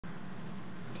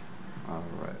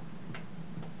Alright.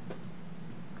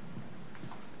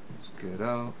 Let's get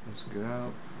out, let's get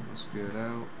out, let's get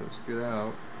out, let's get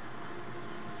out.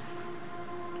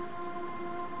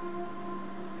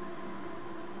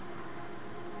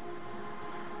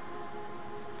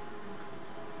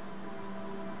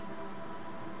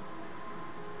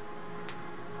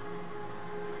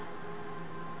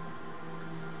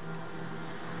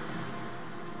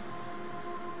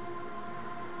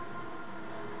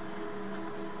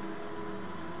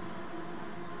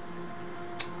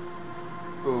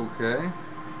 Okay,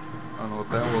 I don't know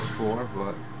what that was for,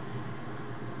 but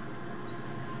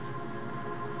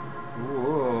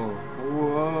whoa,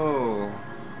 whoa.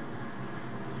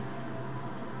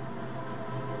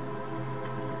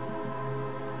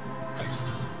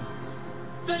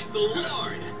 Thank the Lord!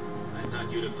 I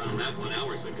thought you'd have found that one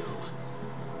hours ago.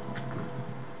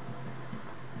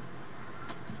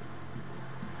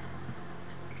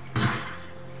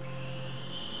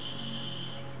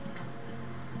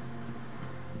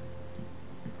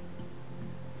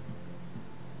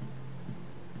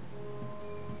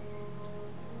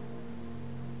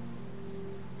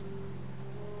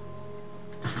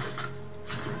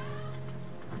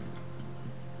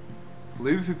 I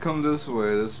believe if you come this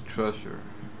way, there's a treasure.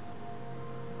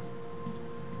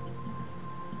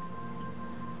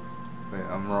 Wait,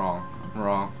 I'm wrong. I'm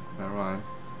wrong. Never mind.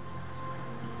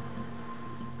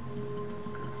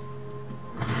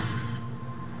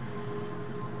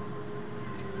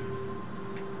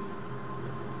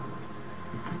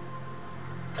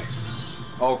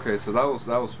 Okay, so that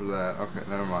was for that. Okay,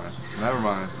 never mind. Never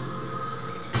mind.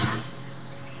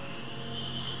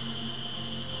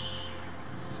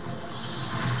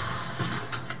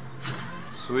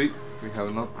 Sweet, we have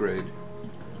an upgrade.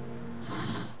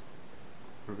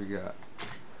 What do we got?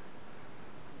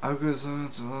 Upgrade.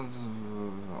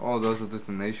 Oh, that's the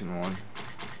destination one.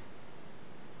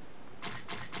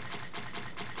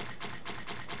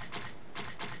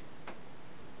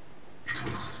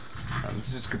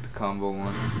 Let's just get the combo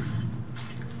one.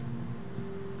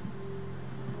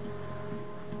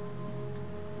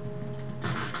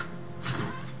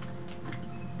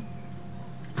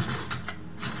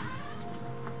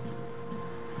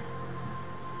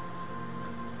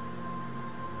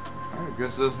 I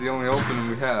guess that's the only opening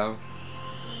we have.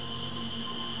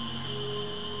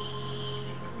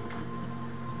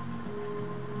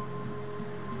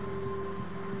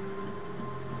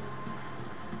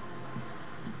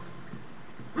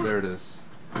 There it is.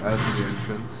 That's the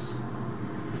entrance.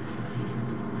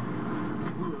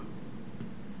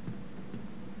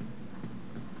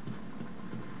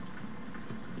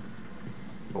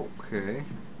 Okay.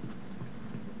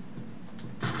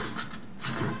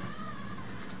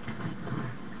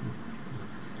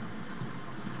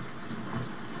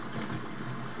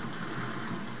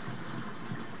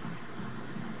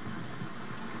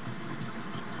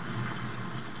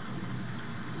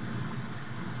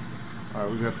 Alright,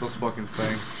 we got those fucking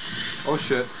things. Oh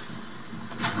shit.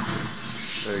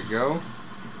 There you go.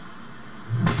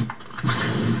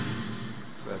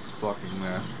 That's fucking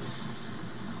nasty.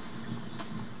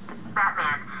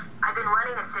 Batman, I've been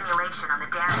running a simulation on the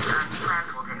damage Earth's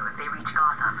plants will do if they reach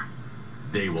Gotham.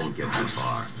 They won't get that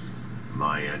far.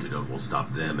 My antidote will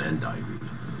stop them and Ivy.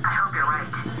 I hope you're right.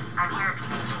 I'm here if you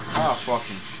need me. Ah,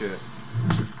 fucking shit.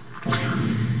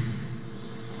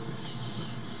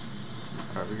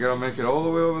 Alright, we gotta make it all the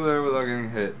way over there without getting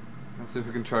hit. Let's see if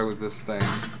we can try with this thing.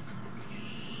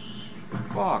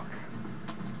 Fuck.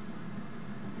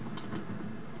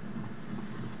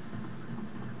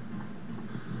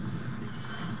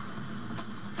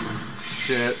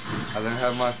 Shit. I didn't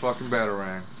have my fucking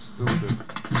batarang. Stupid.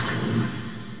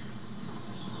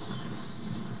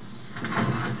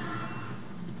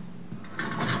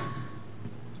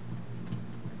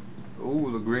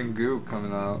 Ooh, the green goo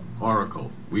coming out.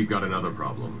 Oracle, we've got another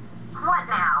problem. What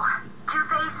now?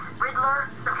 Two-Face? Riddler?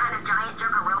 Some kind of giant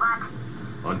Joker robot?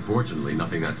 Unfortunately,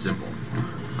 nothing that simple.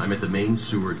 I'm at the main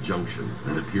sewer junction,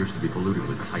 and it appears to be polluted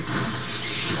with Titan.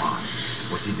 Why?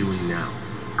 What's he doing now?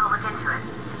 I'll look into it.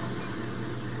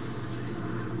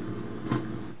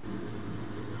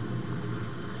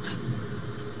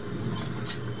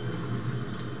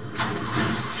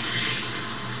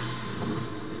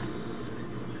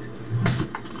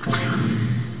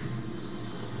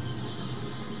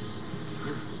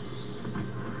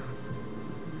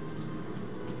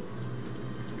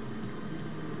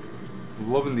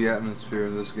 I'm loving the atmosphere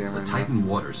in this game The right now. Titan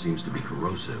water seems to be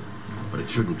corrosive, but it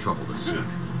shouldn't trouble the suit.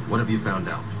 What have you found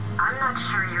out? I'm not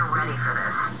sure you're ready for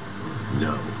this.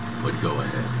 No, but go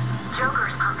ahead.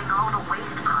 Joker's pumping all the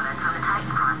waste products on the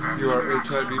Titan process. You are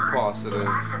into that HIV chamber. positive. It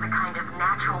acts as a kind of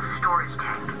natural storage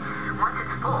tank. Once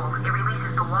it's full, it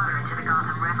releases the water into the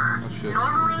Gotham River. Oh, shit.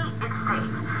 Normally, it's safe,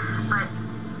 but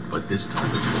But this time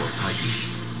it's full of Titan.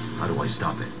 How do I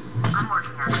stop it? I'm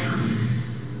working on it.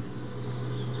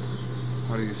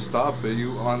 How do you stop it?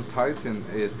 You on-titan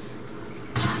it.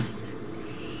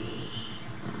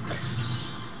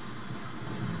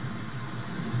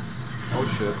 Oh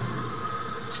shit.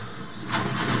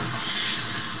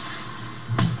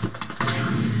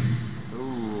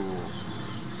 Ooh.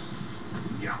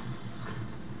 Yeah.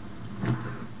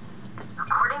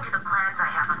 According to the plans I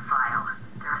have on file,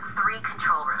 there are 3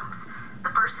 control rooms. The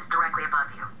first is directly above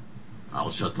you. I'll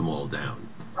shut them all down.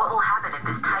 What will happen if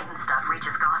this Titan stuff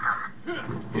reaches Gotham?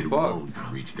 It Fuck.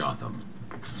 won't reach Gotham.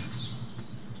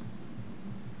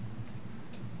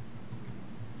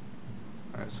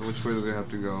 Alright, so which way do we have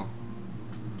to go?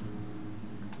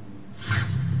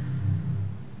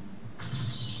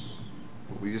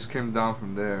 Well, we just came down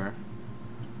from there.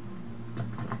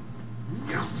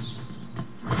 Yeah.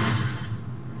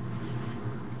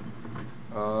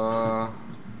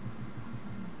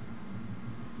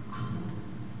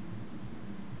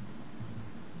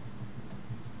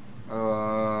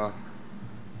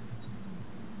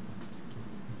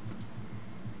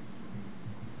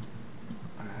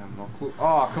 I have no clue.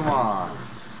 Oh, come on.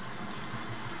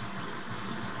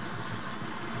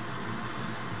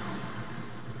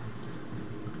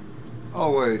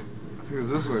 Oh, wait. I think it's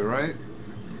this way, right?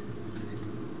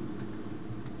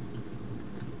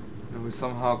 And we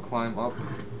somehow climb up.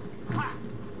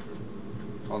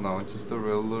 Oh no, it's just a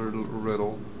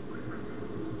riddle.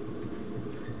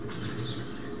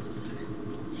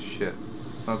 Shit.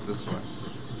 It's not this way.